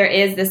there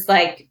is this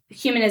like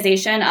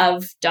humanization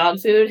of dog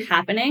food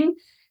happening.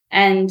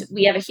 And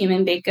we have a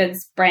human baked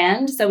goods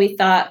brand. So we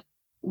thought,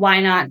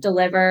 why not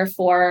deliver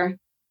for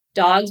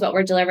dogs what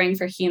we're delivering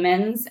for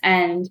humans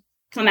and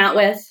come out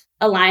with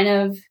a line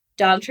of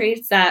dog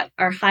treats that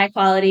are high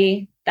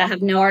quality, that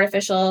have no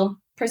artificial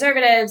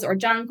preservatives or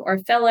junk or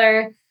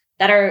filler,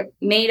 that are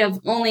made of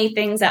only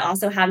things that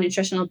also have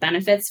nutritional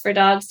benefits for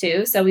dogs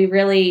too. So we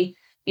really,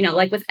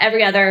 like with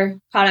every other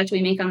product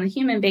we make on the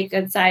human baked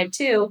goods side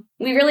too,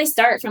 we really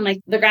start from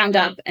like the ground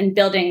up and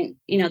building,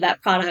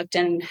 that product.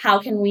 And how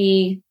can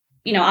we,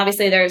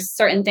 obviously there's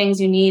certain things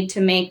you need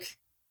to make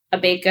a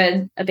baked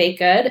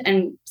good,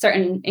 and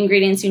certain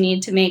ingredients you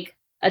need to make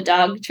a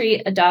dog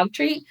treat.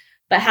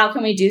 But how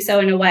can we do so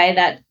in a way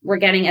that we're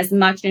getting as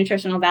much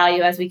nutritional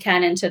value as we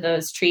can into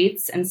those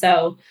treats? And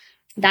so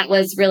that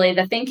was really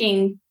the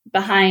thinking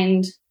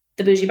behind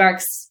the Bougie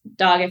Barks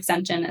dog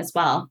extension as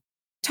well.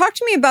 Talk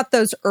to me about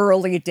those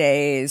early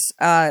days.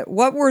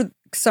 What were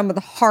some of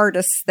the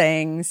hardest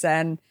things,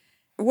 and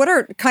what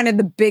are kind of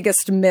the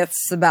biggest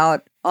myths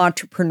about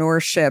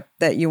entrepreneurship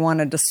that you want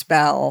to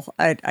dispel?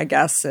 I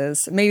guess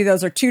is maybe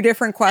those are two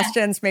different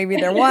questions. Maybe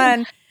they're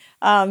one,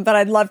 but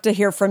I'd love to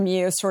hear from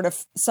you sort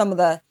of some of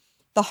the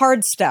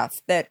hard stuff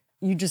that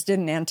you just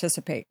didn't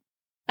anticipate.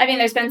 I mean,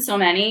 there's been so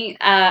many.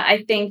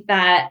 I think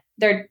that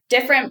there are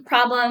different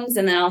problems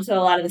and then also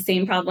a lot of the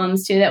same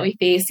problems too that we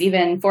face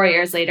even 4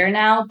 years later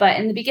now. But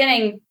in the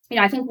beginning,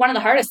 I think one of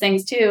the hardest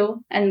things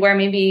too, and where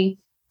maybe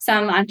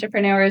some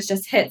entrepreneurs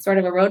just hit sort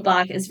of a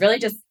roadblock, is really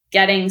just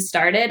getting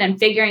started and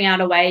figuring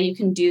out a way you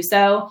can do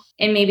so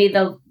in maybe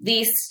the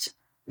least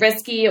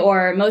risky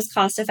or most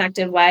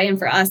cost-effective way. And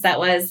for us, that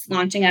was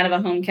launching out of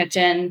a home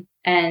kitchen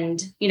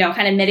and,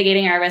 kind of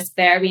mitigating our risk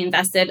there. We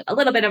invested a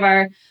little bit of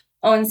our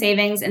own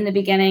savings in the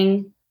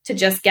beginning to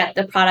just get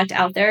the product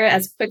out there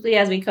as quickly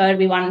as we could.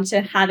 We wanted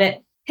to have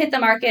it hit the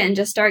market and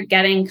just start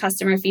getting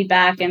customer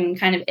feedback and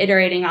kind of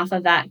iterating off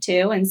of that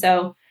too. And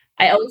so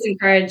I always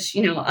encourage,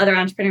 other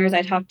entrepreneurs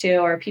I talk to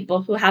or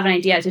people who have an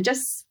idea to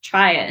just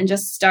try it and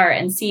just start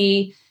and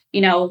see,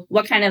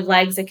 what kind of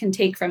legs it can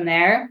take from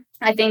there.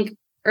 I think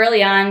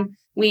early on,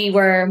 we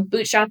were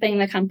bootstrapping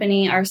the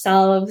company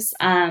ourselves.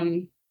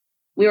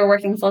 We were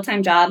working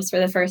full-time jobs for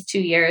the first 2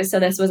 years. So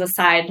this was a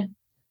side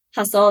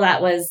hustle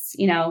that was,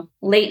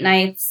 late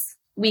nights,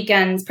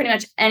 weekends, pretty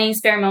much any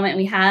spare moment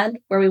we had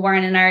where we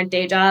weren't in our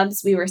day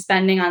jobs, we were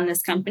spending on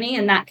this company.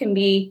 And that can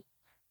be,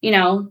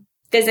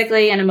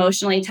 physically and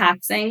emotionally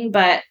taxing,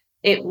 but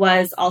it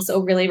was also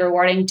really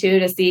rewarding too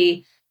to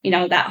see,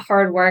 that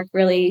hard work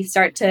really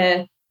start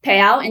to pay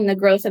out in the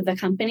growth of the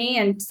company.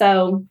 And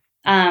so,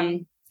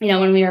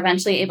 when we were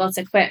eventually able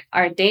to quit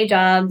our day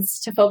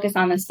jobs to focus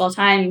on this full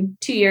time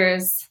 2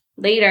 years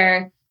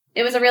later,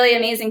 it was a really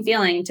amazing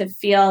feeling to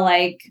feel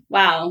like,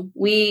 wow,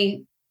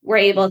 we were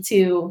able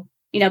to,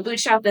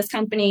 bootstrap this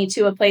company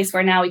to a place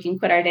where now we can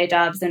quit our day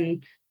jobs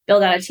and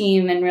build out a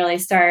team and really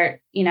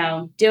start,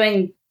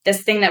 doing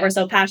this thing that we're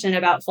so passionate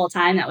about full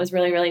time. That was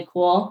really, really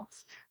cool.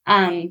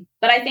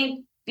 But I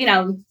think,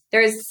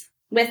 there's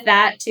with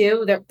that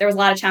too, there was a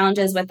lot of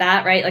challenges with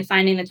that, right? Like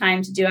finding the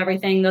time to do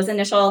everything. Those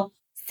initial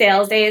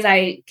sales days,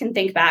 I can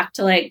think back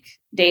to like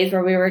days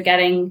where we were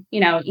getting,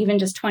 even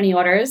just 20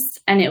 orders.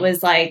 And it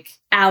was like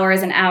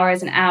hours and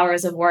hours and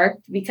hours of work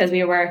because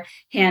we were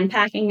hand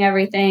packing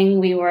everything.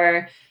 We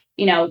were,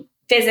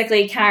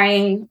 physically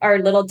carrying our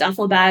little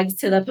duffel bags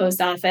to the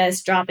post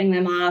office, dropping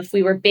them off.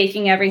 We were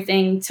baking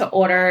everything to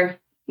order,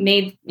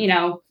 made,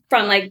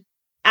 from like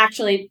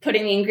actually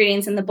putting the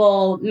ingredients in the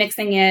bowl,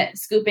 mixing it,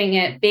 scooping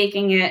it,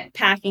 baking it,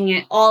 packing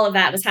it. All of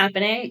that was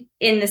happening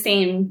in the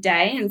same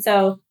day. And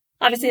so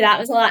obviously that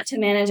was a lot to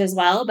manage as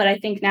well. But I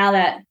think now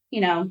that,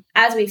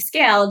 as we've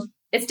scaled,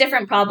 it's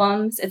different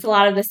problems. It's a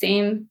lot of the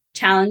same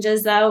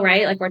challenges though,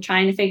 right? Like we're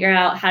trying to figure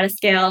out how to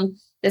scale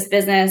this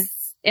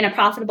business in a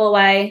profitable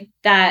way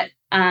that,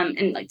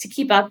 and like to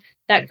keep up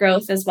that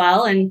growth as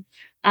well. And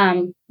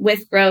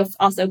with growth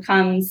also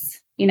comes,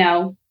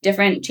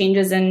 different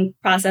changes in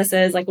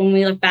processes. Like when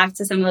we look back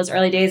to some of those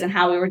early days and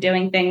how we were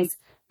doing things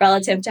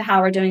relative to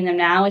how we're doing them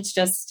now,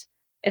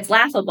 it's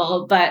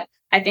laughable. But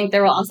I think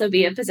there will also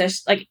be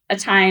a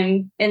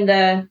time in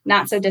the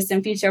not so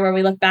distant future where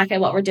we look back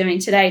at what we're doing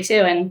today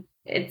too. And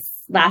it's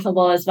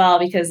laughable as well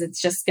because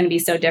it's just going to be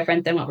so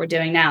different than what we're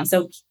doing now.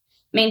 So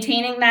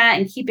maintaining that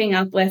and keeping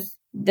up with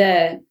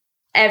the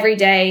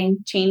everyday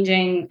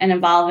changing and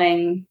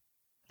evolving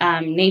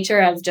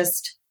nature of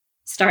just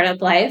startup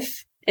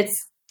life,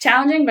 it's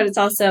challenging, but it's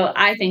also,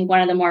 I think,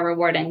 one of the more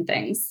rewarding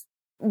things.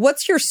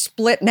 What's your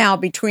split now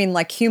between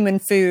like human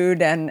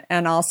food and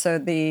also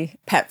the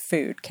pet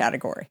food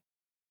category?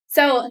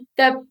 So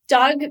the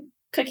dog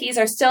cookies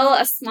are still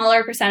a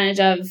smaller percentage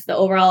of the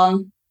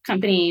overall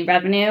company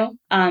revenue.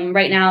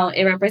 Right now,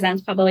 it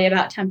represents probably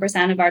about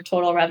 10% of our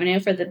total revenue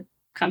for the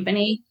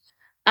company.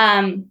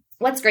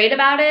 What's great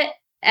about it,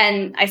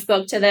 and I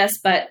spoke to this,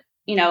 but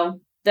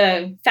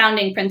the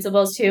founding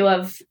principles too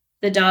of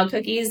the dog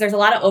cookies, there's a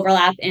lot of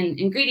overlap in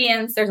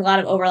ingredients. There's a lot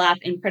of overlap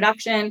in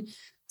production.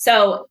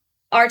 So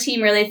our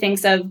team really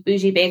thinks of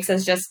Bougie Bakes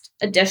as just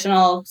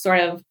additional sort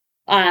of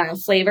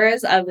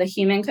flavors of the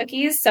human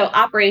cookies. So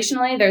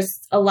operationally, there's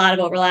a lot of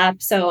overlap.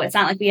 So it's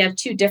not like we have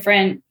two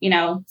different,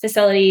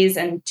 facilities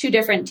and two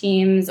different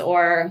teams,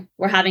 or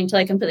we're having to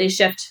like completely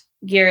shift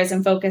gears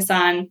and focus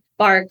on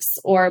barks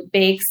or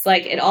bakes.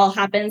 Like it all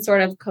happens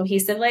sort of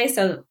cohesively.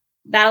 So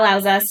that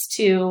allows us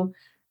to,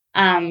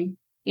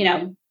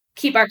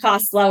 keep our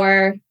costs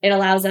lower. It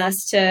allows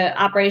us to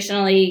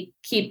operationally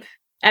keep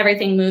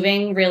everything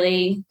moving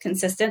really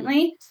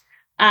consistently.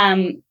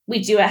 We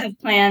do have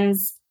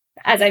plans.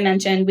 As I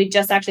mentioned, we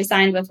just actually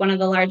signed with one of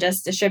the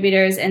largest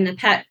distributors in the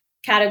pet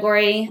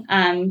category,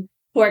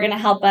 who are going to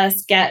help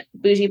us get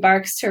Bougie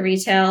Barks to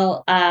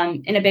retail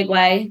in a big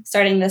way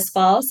starting this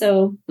fall.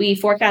 So we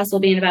forecast we'll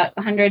be in about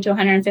 100 to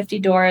 150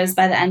 doors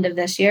by the end of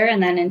this year.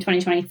 And then in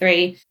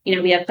 2023,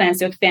 we have plans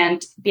to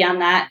expand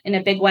beyond that in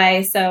a big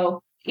way.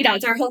 So,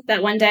 it's our hope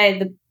that one day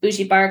the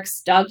Bougie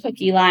Barks dog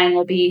cookie line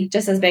will be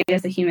just as big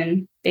as the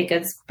human baked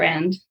goods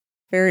brand.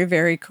 Very,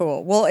 very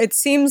cool. Well, it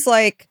seems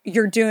like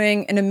you're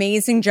doing an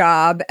amazing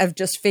job of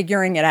just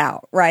figuring it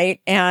out,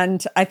 right?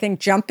 And I think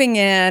jumping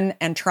in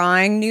and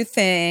trying new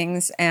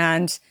things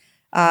and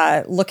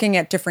looking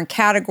at different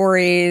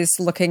categories,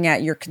 looking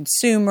at your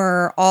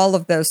consumer, all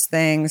of those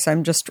things,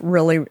 I'm just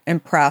really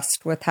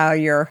impressed with how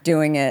you're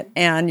doing it.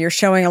 And you're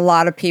showing a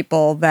lot of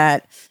people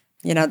that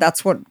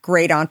that's what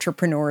great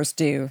entrepreneurs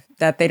do,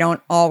 that they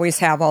don't always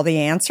have all the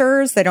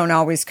answers. They don't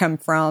always come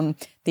from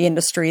the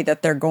industry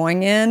that they're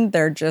going in.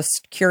 They're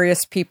just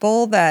curious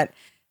people that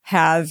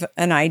have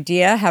an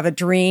idea, have a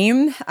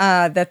dream,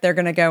 that they're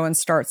going to go and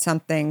start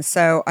something.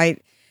 So I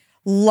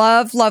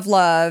love, love,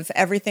 love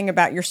everything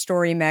about your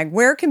story, Meg.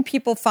 Where can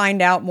people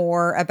find out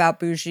more about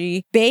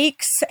Bougie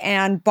Bakes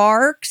and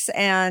Barks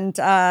and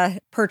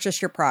purchase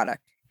your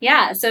product?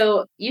 Yeah,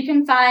 so you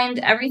can find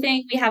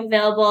everything we have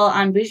available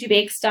on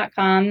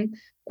bougiebakes.com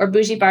or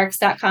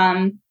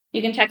bougiebarks.com.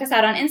 You can check us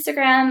out on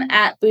Instagram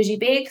at Bougie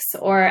Bakes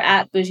or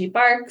at Bougie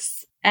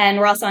Barks. And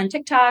we're also on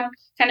TikTok,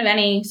 kind of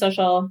any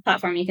social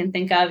platform you can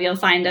think of, you'll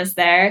find us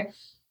there.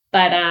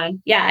 But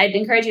I'd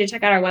encourage you to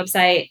check out our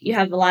website. You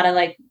have a lot of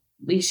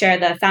we share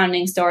the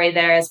founding story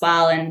there as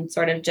well, and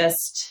sort of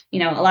just, a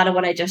lot of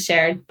what I just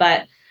shared,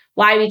 but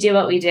why we do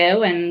what we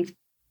do and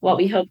what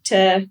we hope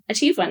to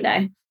achieve one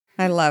day.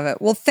 I love it.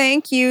 Well,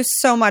 thank you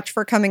so much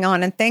for coming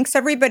on, and thanks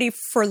everybody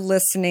for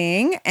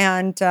listening.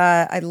 And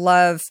I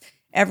love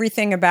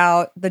everything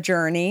about the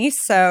journey.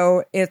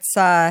 So it's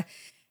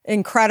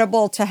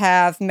incredible to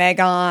have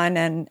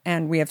Meghan,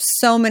 and we have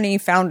so many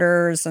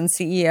founders and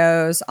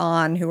CEOs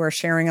on who are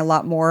sharing a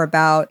lot more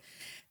about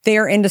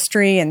their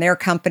industry and their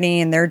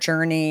company and their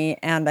journey.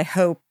 And I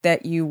hope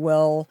that you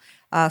will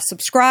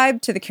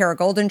subscribe to the Kara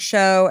Goldin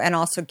Show and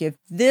also give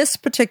this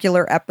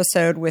particular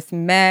episode with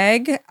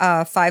Meg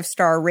a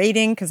 5-star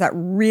rating, because that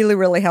really,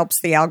 really helps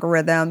the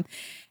algorithm.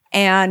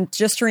 And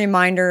just a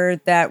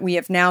reminder that we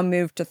have now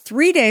moved to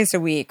 3 days a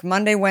week,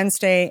 Monday,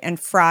 Wednesday, and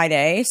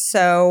Friday.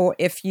 So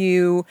if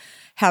you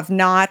have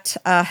not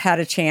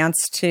had a chance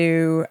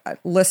to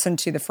listen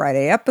to the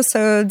Friday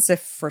episodes,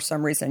 if for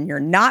some reason you're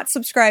not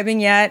subscribing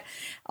yet,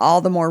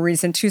 all the more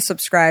reason to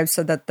subscribe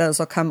so that those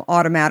will come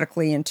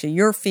automatically into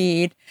your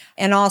feed.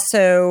 And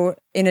also,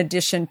 in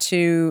addition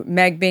to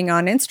Meg being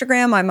on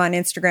Instagram, I'm on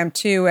Instagram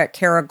too at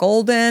Kara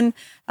Goldin.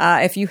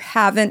 If you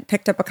haven't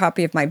picked up a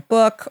copy of my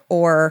book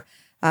or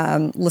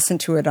listen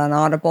to it on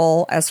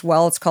Audible as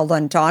well, it's called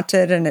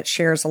Undaunted, and it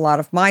shares a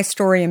lot of my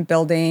story in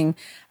building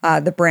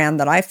the brand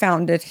that I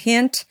founded,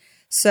 Hint.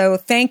 So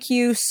thank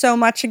you so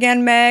much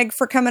again, Meg,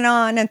 for coming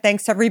on, and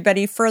thanks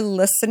everybody for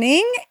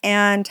listening,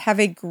 and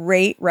have a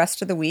great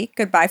rest of the week.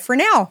 Goodbye for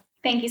now.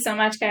 Thank you so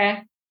much,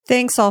 Kara.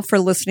 Thanks all for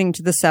listening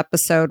to this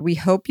episode. We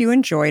hope you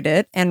enjoyed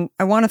it. And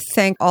I want to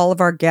thank all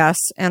of our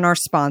guests and our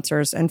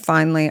sponsors, and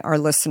finally, our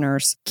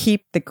listeners.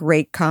 Keep the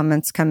great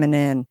comments coming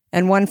in.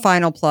 And one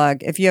final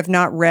plug, if you have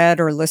not read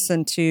or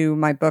listened to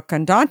my book,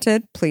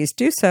 Undaunted, please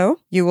do so.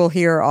 You will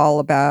hear all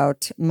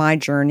about my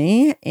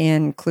journey,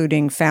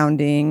 including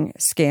founding,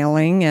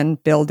 scaling,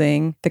 and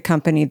building the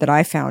company that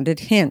I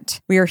founded,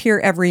 Hint. We are here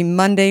every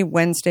Monday,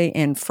 Wednesday,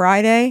 and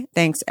Friday.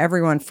 Thanks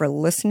everyone for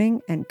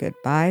listening, and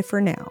goodbye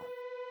for now.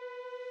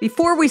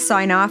 Before we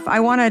sign off, I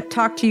want to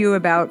talk to you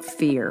about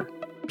fear.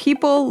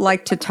 People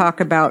like to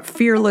talk about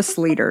fearless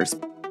leaders,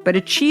 but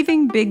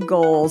achieving big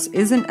goals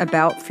isn't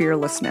about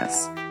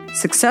fearlessness.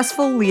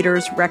 Successful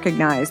leaders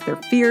recognize their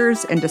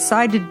fears and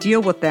decide to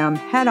deal with them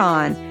head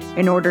on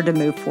in order to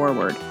move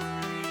forward.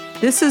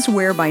 This is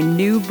where my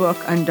new book,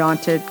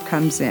 Undaunted,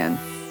 comes in.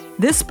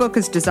 This book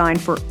is designed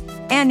for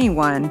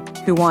anyone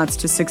who wants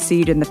to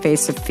succeed in the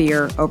face of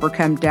fear,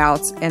 overcome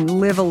doubts,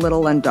 and live a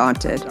little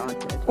undaunted.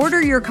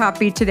 Order your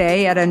copy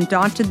today at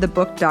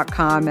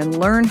undauntedthebook.com and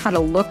learn how to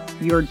look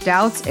your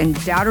doubts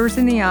and doubters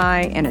in the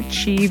eye and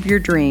achieve your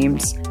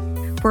dreams.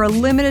 For a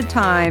limited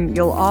time,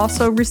 you'll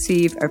also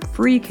receive a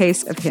free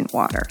case of Hint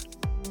water.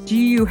 Do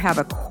you have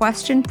a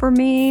question for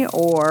me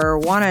or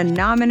want to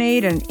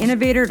nominate an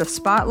innovator to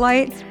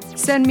spotlight?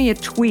 Send me a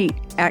tweet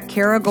at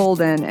Kara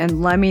Goldin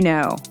and let me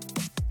know.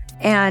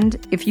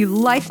 And if you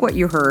like what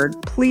you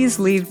heard, please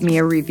leave me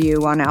a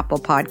review on Apple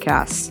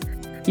Podcasts.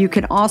 You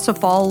can also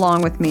follow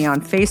along with me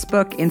on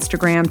Facebook,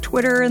 Instagram,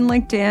 Twitter, and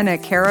LinkedIn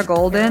at Kara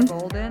Golden.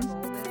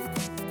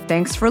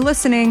 Thanks for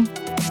listening.